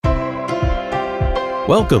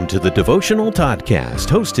Welcome to the Devotional Toddcast,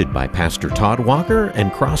 hosted by Pastor Todd Walker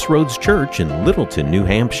and Crossroads Church in Littleton, New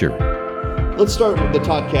Hampshire. Let's start with the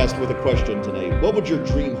Toddcast with a question today. What would your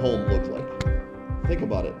dream home look like? Think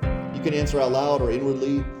about it. You can answer out loud or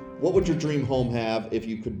inwardly. What would your dream home have if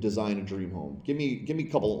you could design a dream home? Give me a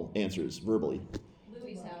couple answers verbally.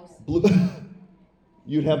 Bluey's house.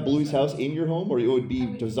 You'd have Bluey's house in your home, or it would be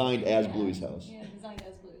designed as Bluey's house? Yeah, designed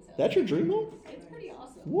as Bluey's house. That's your dream home? It's pretty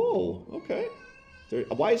awesome. Whoa, okay.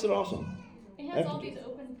 Why is it awesome? It has all these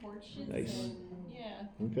open porches. Nice. And, yeah.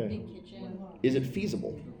 Okay. Big kitchen. Is it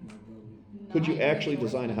feasible? Could you actually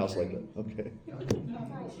design a house like that? Okay.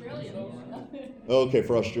 For Australia. Okay,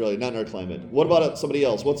 for Australia, not in our climate. What about somebody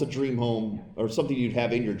else? What's a dream home, or something you'd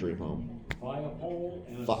have in your dream home? Fire pole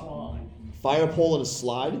and a slide. Fire pole and a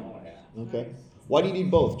slide? Okay. Why do you need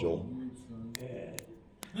both, Joel?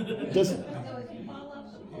 Does If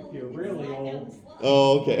you're really old,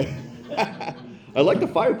 Oh, okay. I like the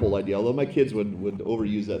fire pole idea, although my kids would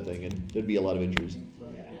overuse that thing, and there'd be a lot of injuries.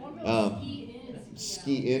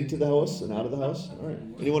 Ski into the house and out of the house? All right.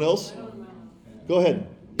 Anyone else? Go ahead.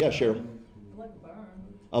 Yeah, Cheryl.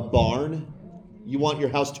 A barn? You want your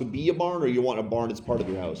house to be a barn, or you want a barn that's part of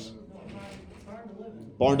your house?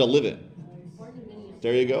 Barn to live in.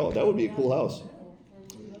 There you go. That would be a cool house.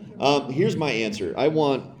 Here's my answer.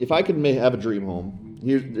 If I could have a dream home,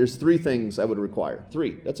 there's three things I would require.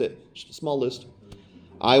 Three. That's it. Just a small list.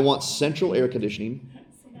 I want central air conditioning.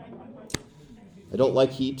 I don't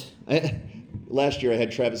like heat. Last year I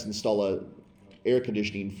had Travis install a air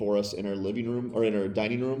conditioning for us in our living room, or in our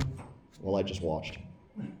dining room. Well, I just watched.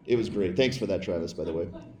 It was great. Thanks for that, Travis, by the way,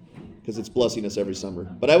 because it's blessing us every summer.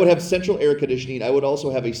 But I would have central air conditioning. I would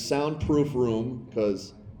also have a soundproof room,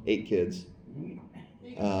 because 8 kids.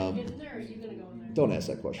 Don't ask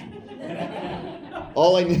that question.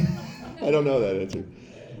 I don't know that answer.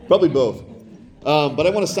 Probably both. But I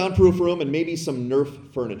want a soundproof room and maybe some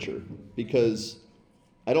Nerf furniture, because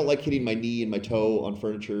I don't like hitting my knee and my toe on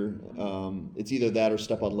furniture. It's either that or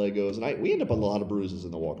step on Legos, and we end up with a lot of bruises in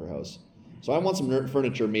the Walker house. So I want some Nerf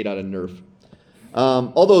furniture made out of Nerf.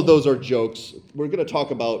 Although those are jokes, we're going to talk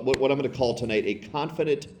about what I'm going to call tonight a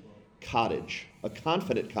Confident Cottage. A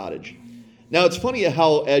Confident Cottage. Now, it's funny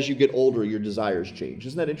how as you get older, your desires change.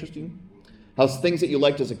 Isn't that interesting? How things that you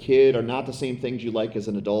liked as a kid are not the same things you like as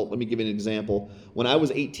an adult. Let me give you an example. When I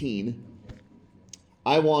was 18,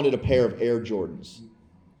 I wanted a pair of Air Jordans.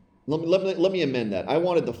 Let me amend that. I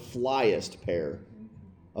wanted the flyest pair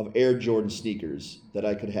of Air Jordan sneakers that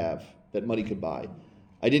I could have, that money could buy.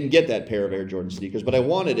 I didn't get that pair of Air Jordan sneakers, but I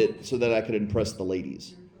wanted it so that I could impress the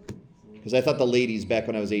ladies. Because I thought the ladies back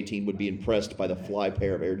when I was 18 would be impressed by the fly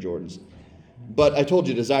pair of Air Jordans. But I told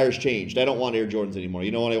you, desires changed. I don't want Air Jordans anymore.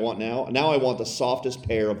 You know what I want now? Now I want the softest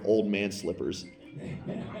pair of old man slippers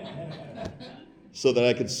so that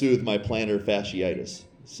I could soothe my plantar fasciitis.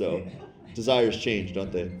 So desires change,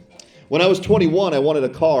 don't they? When I was 21, I wanted a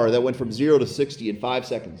car that went from 0 to 60 in 5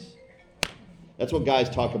 seconds. That's what guys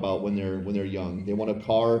talk about when they're young. They want a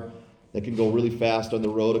car that can go really fast on the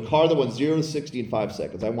road, a car that went 0 to 60 in 5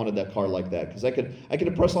 seconds. I wanted that car like that because I could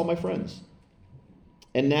impress all my friends.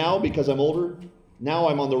 And now, because I'm older, now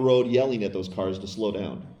I'm on the road yelling at those cars to slow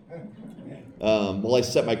down. Well, I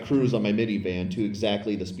set my cruise on my minivan to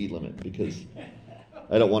exactly the speed limit because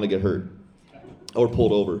I don't want to get hurt or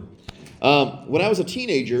pulled over. When I was a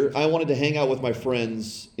teenager, I wanted to hang out with my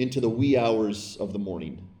friends into the wee hours of the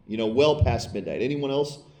morning, well past midnight. Anyone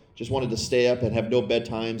else just wanted to stay up and have no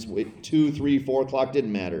bedtimes? 2, 3, 4 o'clock,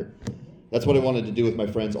 didn't matter. That's what I wanted to do with my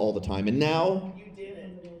friends all the time. And now,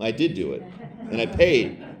 I did do it. And I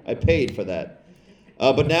paid for that.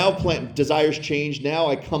 But now desires change. Now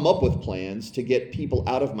I come up with plans to get people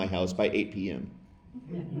out of my house by 8 p.m.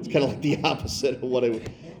 It's kind of like the opposite of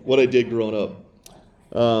what I did growing up.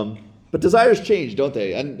 But desires change, don't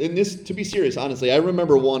they? And to be serious, honestly, I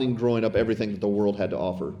remember wanting growing up everything that the world had to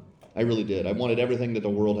offer. I really did. I wanted everything that the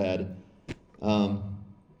world had.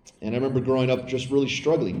 And I remember growing up just really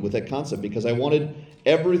struggling with that concept because I wanted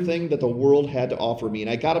everything that the world had to offer me. And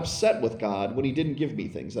I got upset with God when he didn't give me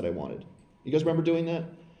things that I wanted. You guys remember doing that?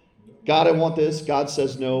 God, I want this. God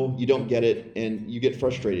says no. You don't get it. And you get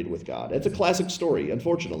frustrated with God. It's a classic story,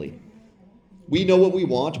 unfortunately. We know what we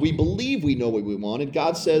want. We believe we know what we want. And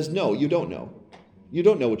God says, no, you don't know. You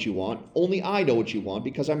don't know what you want. Only I know what you want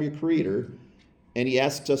because I'm your creator. And he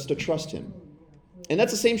asks us to trust him. And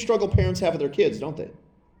that's the same struggle parents have with their kids, don't they?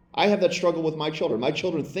 I have that struggle with my children. My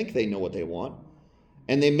children think they know what they want,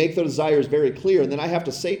 and they make their desires very clear, and then I have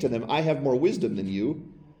to say to them, I have more wisdom than you.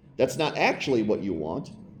 That's not actually what you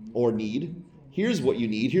want or need. Here's what you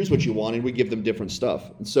need. Here's what you want, and we give them different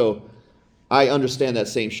stuff. And so I understand that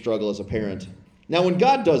same struggle as a parent. Now, when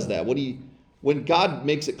God does that, when God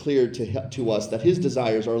makes it clear to us that his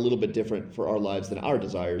desires are a little bit different for our lives than our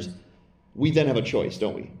desires, we then have a choice,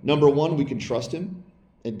 don't we? Number one, we can trust him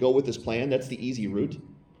and go with his plan. That's the easy route.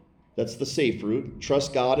 That's the safe route.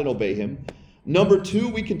 Trust God and obey him. Number two,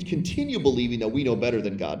 we can continue believing that we know better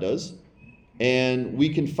than God does. And we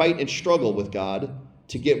can fight and struggle with God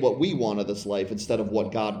to get what we want of this life instead of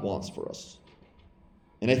what God wants for us.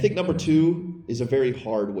 And I think number two is a very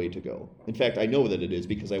hard way to go. In fact, I know that it is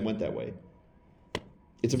because I went that way.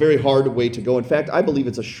 It's a very hard way to go. In fact, I believe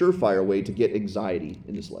it's a surefire way to get anxiety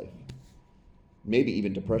in this life. Maybe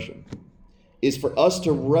even depression. Is for us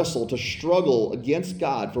to wrestle, to struggle against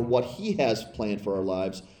God for what he has planned for our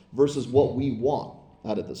lives versus what we want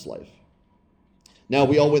out of this life. Now,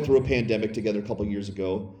 we all went through a pandemic together a couple years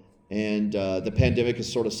ago, and the pandemic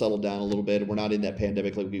has sort of settled down a little bit. We're not in that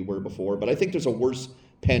pandemic like we were before, but I think there's a worse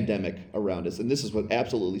pandemic around us, and this is what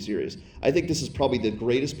absolutely serious. I think this is probably the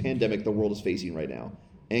greatest pandemic the world is facing right now.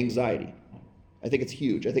 Anxiety. I think it's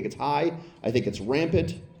huge. I think it's high. I think it's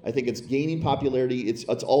rampant. I think it's gaining popularity. It's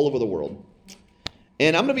all over the world.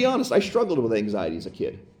 And I'm going to be honest, I struggled with anxiety as a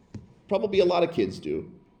kid. Probably a lot of kids do.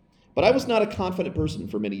 But I was not a confident person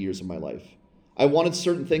for many years of my life. I wanted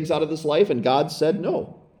certain things out of this life, and God said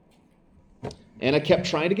no. And I kept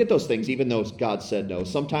trying to get those things, even though God said no.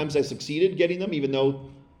 Sometimes I succeeded getting them, even though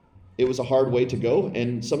it was a hard way to go.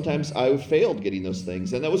 And sometimes I failed getting those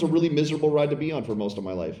things. And that was a really miserable ride to be on for most of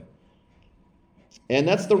my life. And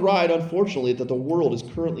that's the ride, unfortunately, that the world is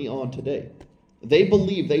currently on today. They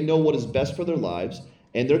believe they know what is best for their lives,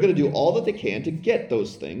 and they're going to do all that they can to get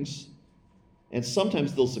those things. And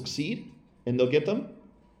sometimes they'll succeed, and they'll get them.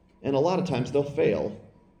 And a lot of times they'll fail.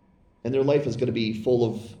 And their life is going to be full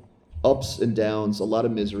of ups and downs, a lot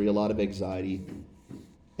of misery, a lot of anxiety.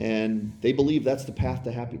 And they believe that's the path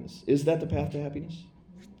to happiness. Is that the path to happiness?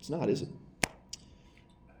 It's not, is it?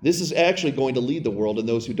 This is actually going to lead the world and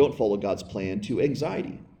those who don't follow God's plan to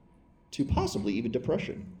anxiety, to possibly even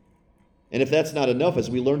depression. And if that's not enough, as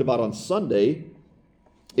we learned about on Sunday,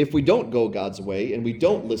 if we don't go God's way and we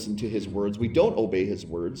don't listen to his words, we don't obey his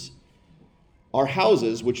words, our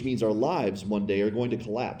houses, which means our lives one day, are going to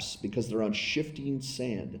collapse because they're on shifting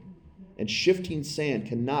sand. And shifting sand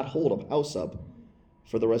cannot hold a house up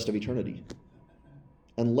for the rest of eternity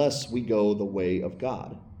unless we go the way of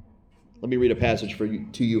God. Let me read a passage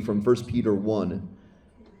to you from 1 Peter 1,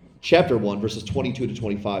 chapter 1, verses 22 to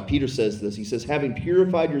 25. Peter says this. He says, having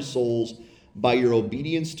purified your souls by your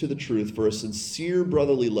obedience to the truth for a sincere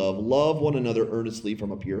brotherly love, love one another earnestly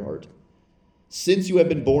from a pure heart. Since you have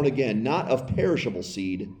been born again, not of perishable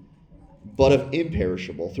seed, but of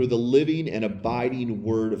imperishable, through the living and abiding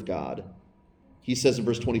word of God. He says in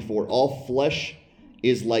verse 24, all flesh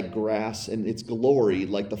is like grass, and its glory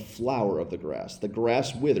like the flower of the grass. The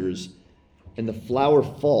grass withers, and the flower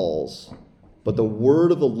falls, but the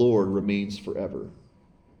word of the Lord remains forever.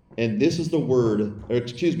 And this is this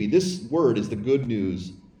word is the good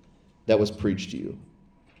news that was preached to you.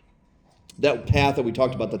 That path that we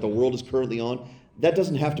talked about that the world is currently on, that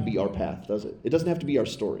doesn't have to be our path, does it? It doesn't have to be our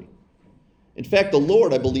story. In fact, the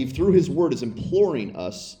Lord, I believe, through his word is imploring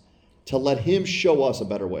us to let him show us a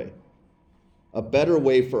better way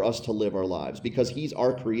for us to live our lives, because he's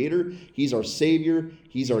our creator, he's our savior,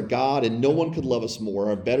 he's our God, and no one could love us more,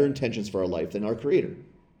 have better intentions for our life than our creator,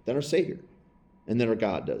 than our savior, and than our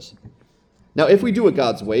God does. Now, if we do it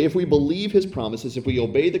God's way, if we believe his promises, if we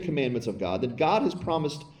obey the commandments of God, then God has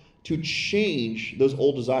promised to change those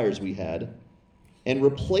old desires we had and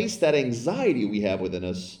replace that anxiety we have within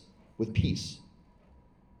us with peace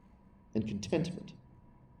and contentment.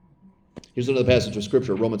 Here's another passage of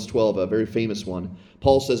Scripture, Romans 12, a very famous one.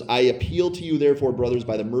 Paul says, I appeal to you, therefore, brothers,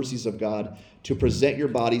 by the mercies of God, to present your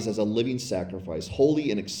bodies as a living sacrifice,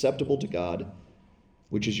 holy and acceptable to God,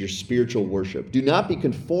 which is your spiritual worship. Do not be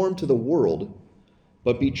conformed to the world,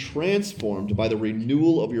 but be transformed by the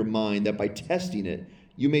renewal of your mind, that by testing it,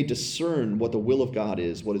 you may discern what the will of God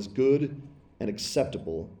is, what is good and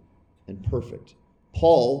acceptable and perfect.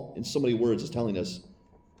 Paul, in so many words, is telling us,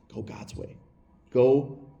 go God's way.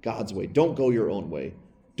 Go God's way. Don't go your own way.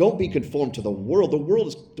 Don't be conformed to the world. The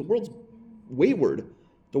world's wayward.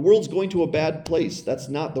 The world's going to a bad place. That's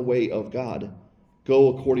not the way of God. Go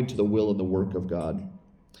according to the will and the work of God.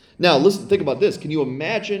 Now, listen, think about this. Can you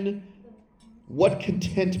imagine what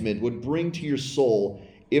contentment would bring to your soul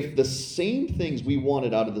if the same things we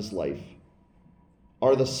wanted out of this life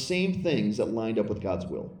are the same things that lined up with God's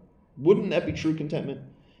will? Wouldn't that be true contentment?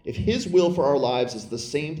 If his will for our lives is the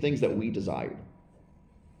same things that we desired.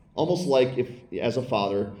 Almost like if, as a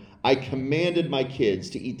father, I commanded my kids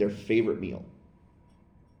to eat their favorite meal.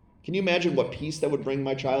 Can you imagine what peace that would bring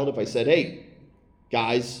my child if I said, hey,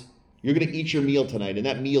 Guys, you're going to eat your meal tonight, and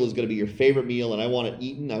that meal is going to be your favorite meal, and I want it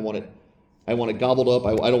eaten. I want it gobbled up.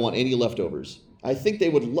 I don't want any leftovers. I think they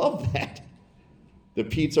would love that. The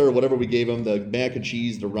pizza or whatever we gave them, the mac and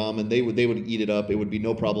cheese, the ramen, they would eat it up. It would be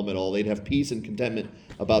no problem at all. They'd have peace and contentment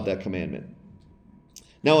about that commandment.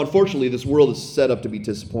 Now, unfortunately, this world is set up to be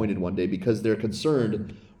disappointed one day because they're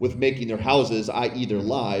concerned with making their houses, i.e. their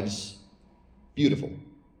lives, beautiful.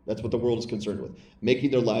 That's what the world is concerned with.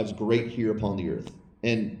 Making their lives great here upon the earth.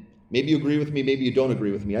 And maybe you agree with me, maybe you don't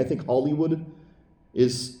agree with me. I think Hollywood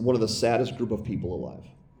is one of the saddest group of people alive.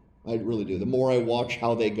 I really do. The more I watch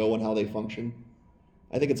how they go and how they function,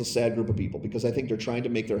 I think it's a sad group of people because I think they're trying to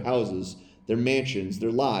make their houses, their mansions,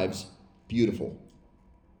 their lives beautiful.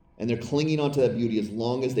 And they're clinging onto that beauty as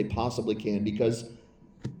long as they possibly can because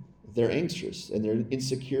they're anxious and they're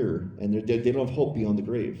insecure and they don't have hope beyond the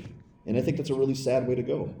grave. And I think that's a really sad way to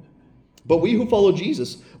go. But we who follow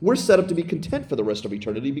Jesus, we're set up to be content for the rest of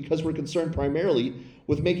eternity because we're concerned primarily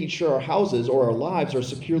with making sure our houses or our lives are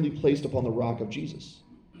securely placed upon the rock of Jesus.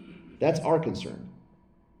 That's our concern.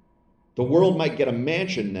 The world might get a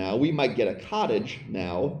mansion now, we might get a cottage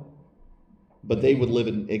now, but they would live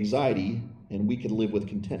in anxiety and we can live with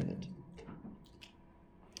contentment.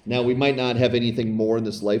 Now, we might not have anything more in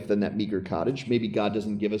this life than that meager cottage. Maybe God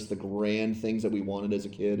doesn't give us the grand things that we wanted as a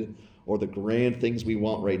kid or the grand things we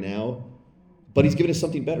want right now, but he's given us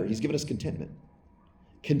something better. He's given us contentment.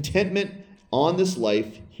 Contentment on this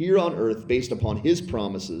life, here on earth, based upon his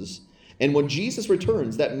promises. And when Jesus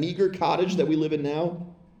returns, that meager cottage that we live in now,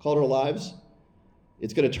 called our lives,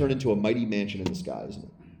 it's going to turn into a mighty mansion in the sky, isn't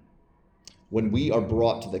it? When we are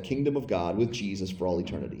brought to the kingdom of God with Jesus for all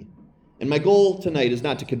eternity. And my goal tonight is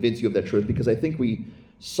not to convince you of that truth because I think we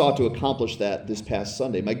sought to accomplish that this past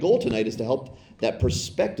Sunday. My goal tonight is to help that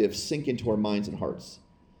perspective sink into our minds and hearts.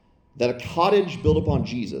 That a cottage built upon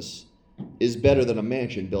Jesus is better than a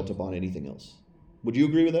mansion built upon anything else. Would you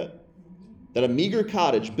agree with that? That a meager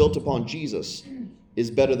cottage built upon Jesus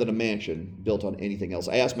is better than a mansion built on anything else.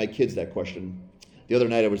 I asked my kids that question. The other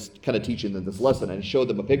night I was kind of teaching them this lesson and I showed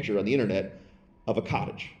them a picture on the internet of a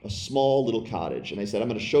cottage, a small little cottage. And I said, I'm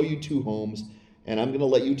going to show you two homes and I'm going to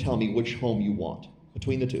let you tell me which home you want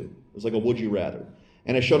between the two. It was like a would you rather.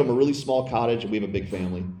 And I showed them a really small cottage and we have a big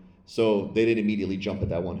family. So they didn't immediately jump at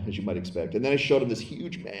that one, as you might expect. And then I showed them this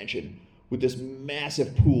huge mansion with this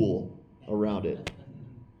massive pool around it.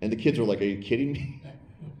 And the kids were like, are you kidding me?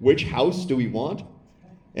 Which house do we want?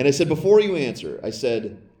 And I said, before you answer, I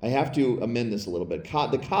said, I have to amend this a little bit.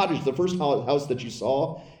 The cottage, the first house that you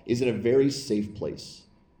saw, is in a very safe place.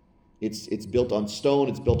 It's built on stone,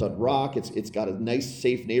 it's built on rock, it's got a nice,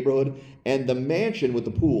 safe neighborhood. And the mansion with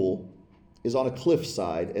the pool is on a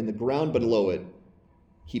cliffside, and the ground below it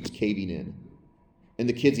keeps caving in. And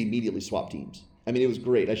the kids immediately swap teams. I mean, it was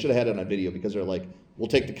great. I should have had it on video because they're like, we'll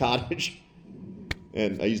take the cottage.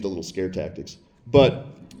 And I used a little scare tactics. But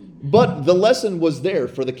the lesson was there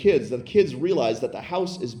for the kids. The kids realized that the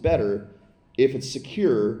house is better if it's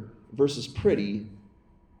secure versus pretty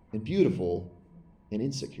and beautiful and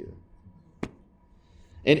insecure.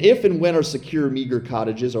 And if and when our secure, meager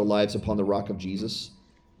cottages are lives upon the rock of Jesus,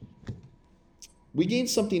 we gain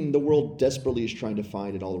something the world desperately is trying to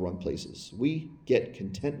find in all the wrong places. We get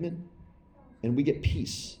contentment and we get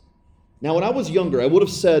peace. Now, when I was younger, I would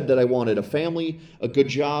have said that I wanted a family, a good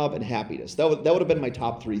job, and happiness. That would have been my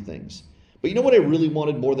top three things. But you know what I really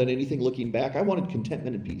wanted more than anything looking back? I wanted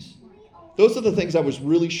contentment and peace. Those are the things I was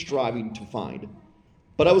really striving to find.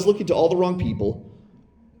 But I was looking to all the wrong people,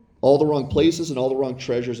 all the wrong places, and all the wrong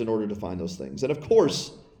treasures in order to find those things. And of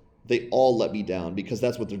course, they all let me down because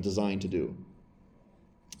that's what they're designed to do.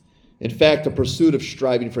 In fact, the pursuit of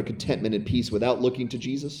striving for contentment and peace without looking to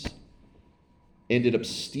Jesus ended up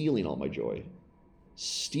stealing all my joy,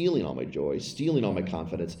 stealing all my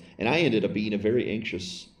confidence, and I ended up being a very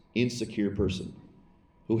anxious, insecure person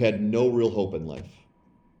who had no real hope in life.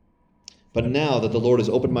 But now that the Lord has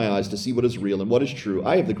opened my eyes to see what is real and what is true,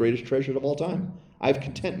 I have the greatest treasure of all time. I have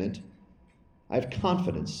contentment, I have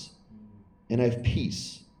confidence, and I have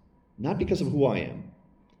peace, not because of who I am,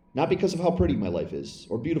 not because of how pretty my life is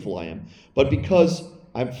or beautiful I am, but because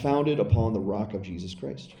I'm founded upon the rock of Jesus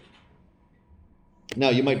Christ. Now,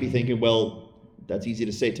 you might be thinking, well, that's easy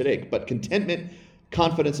to say today, but contentment,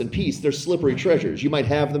 confidence, and peace, they're slippery treasures. You might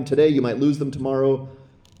have them today, you might lose them tomorrow,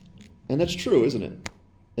 and that's true, isn't it?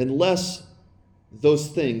 Unless those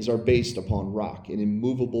things are based upon rock and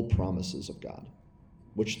immovable promises of God,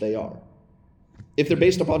 which they are. If they're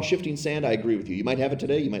based upon shifting sand, I agree with you. You might have it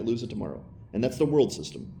today, you might lose it tomorrow, and that's the world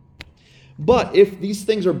system. But if these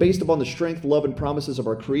things are based upon the strength, love, and promises of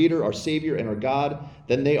our Creator, our Savior, and our God,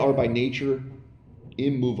 then they are by nature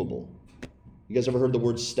immovable. You guys ever heard the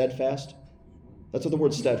word steadfast? That's what the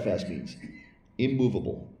word steadfast means.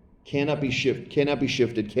 Immovable. Cannot be shifted,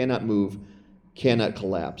 cannot move, cannot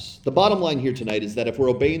collapse. The bottom line here tonight is that if we're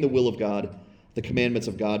obeying the will of God, the commandments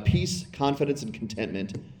of God, peace, confidence, and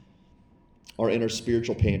contentment are in our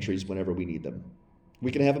spiritual pantries whenever we need them. We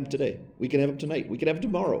can have them today. We can have them tonight. We can have them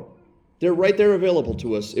tomorrow. They're right there available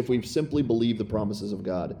to us if we simply believe the promises of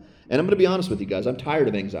God. And I'm going to be honest with you guys. I'm tired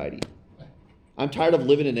of anxiety. I'm tired of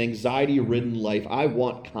living an anxiety-ridden life. I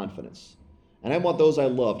want confidence. And I want those I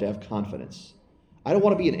love to have confidence. I don't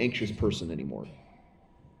want to be an anxious person anymore.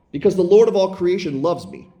 Because the Lord of all creation loves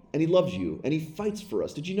me, and he loves you, and he fights for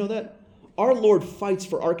us. Did you know that? Our Lord fights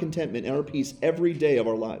for our contentment and our peace every day of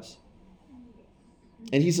our lives.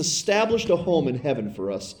 And he's established a home in heaven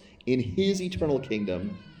for us in his eternal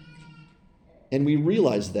kingdom. And we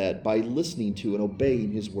realize that by listening to and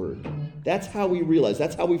obeying his word. That's how we realize,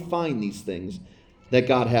 that's how we find these things that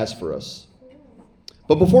God has for us.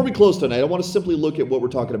 But before we close tonight, I want to simply look at what we're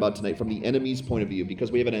talking about tonight from the enemy's point of view,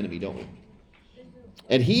 because we have an enemy, don't we?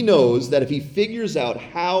 And he knows that if he figures out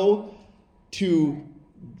how to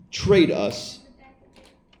trade us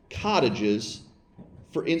cottages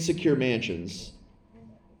for insecure mansions,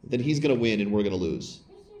 then he's going to win and we're going to lose.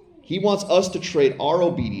 He wants us to trade our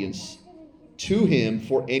obedience to him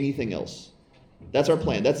for anything else. That's our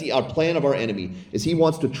plan. That's our plan of our enemy, is he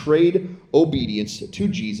wants to trade obedience to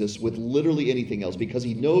Jesus with literally anything else, because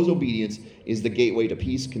he knows obedience is the gateway to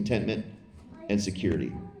peace, contentment, and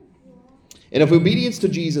security. And if obedience to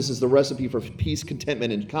Jesus is the recipe for peace,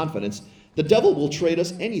 contentment, and confidence, the devil will trade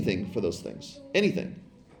us anything for those things. Anything.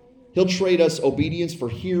 He'll trade us obedience for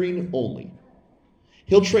hearing only.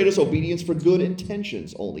 He'll trade us obedience for good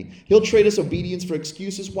intentions only. He'll trade us obedience for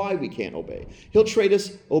excuses why we can't obey. He'll trade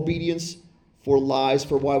us obedience for lies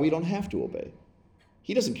for why we don't have to obey.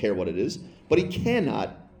 He doesn't care what it is, but he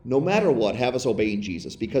cannot, no matter what, have us obeying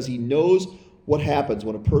Jesus, because he knows what happens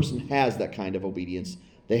when a person has that kind of obedience.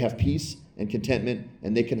 They have peace and contentment,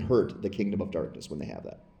 and they can hurt the kingdom of darkness when they have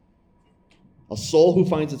that. A soul who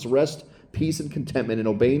finds its rest, peace, and contentment in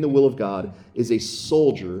obeying the will of God is a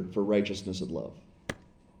soldier for righteousness and love.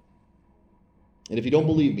 And if you don't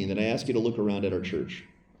believe me, then I ask you to look around at our church,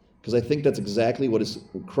 because I think that's exactly what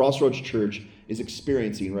Crossroads Church is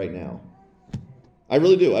experiencing right now. I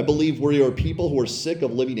really do. I believe we are people who are sick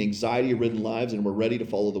of living anxiety-ridden lives, and we're ready to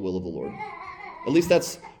follow the will of the Lord. At least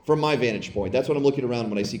that's from my vantage point. That's what I'm looking around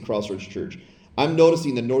when I see Crossroads Church. I'm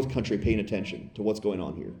noticing the North Country paying attention to what's going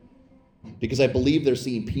on here, because I believe they're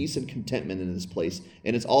seeing peace and contentment in this place,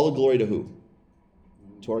 and it's all a glory to who?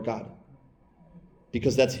 To our God.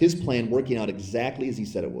 Because that's his plan working out exactly as he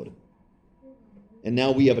said it would. And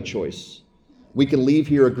now we have a choice. We can leave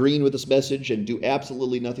here agreeing with this message and do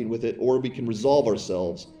absolutely nothing with it, or we can resolve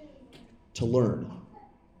ourselves to learn,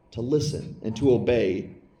 to listen, and to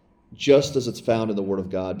obey just as it's found in the Word of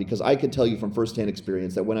God. Because I can tell you from firsthand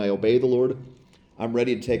experience that when I obey the Lord, I'm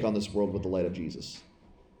ready to take on this world with the light of Jesus.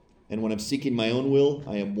 And when I'm seeking my own will,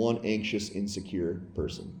 I am one anxious, insecure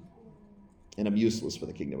person. And I'm useless for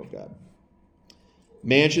the kingdom of God.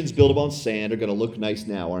 Mansions built upon sand are going to look nice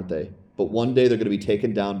now, aren't they? But one day they're going to be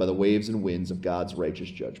taken down by the waves and winds of God's righteous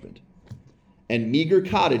judgment. And meager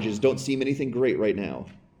cottages don't seem anything great right now.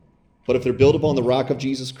 But if they're built upon the rock of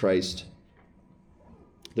Jesus Christ,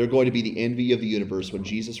 they're going to be the envy of the universe when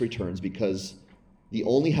Jesus returns, because the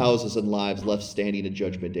only houses and lives left standing at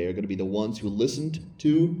Judgment Day are going to be the ones who listened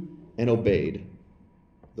to and obeyed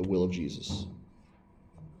the will of Jesus.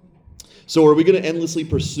 So are we going to endlessly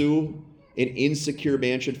pursue an insecure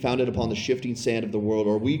mansion founded upon the shifting sand of the world,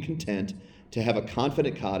 or are we content to have a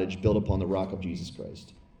confident cottage built upon the rock of Jesus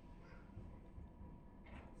Christ?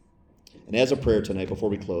 And as a prayer tonight, before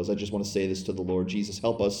we close, I just want to say this to the Lord. Jesus,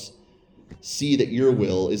 help us see that your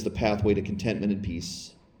will is the pathway to contentment and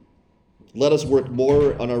peace. Let us work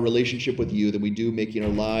more on our relationship with you than we do making our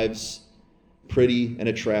lives pretty and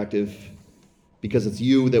attractive, because it's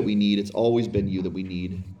you that we need. It's always been you that we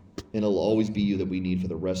need. And it'll always be you that we need for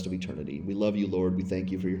the rest of eternity. We love you, Lord. We thank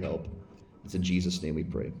you for your help. It's in Jesus' name we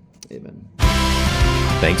pray. Amen.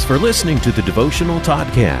 Thanks for listening to the Devotional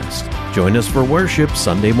Toddcast. Join us for worship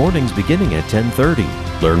Sunday mornings beginning at 10:30.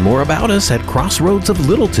 Learn more about us at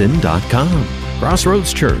crossroadsoflittleton.com.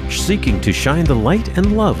 Crossroads Church, seeking to shine the light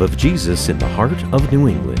and love of Jesus in the heart of New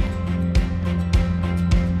England.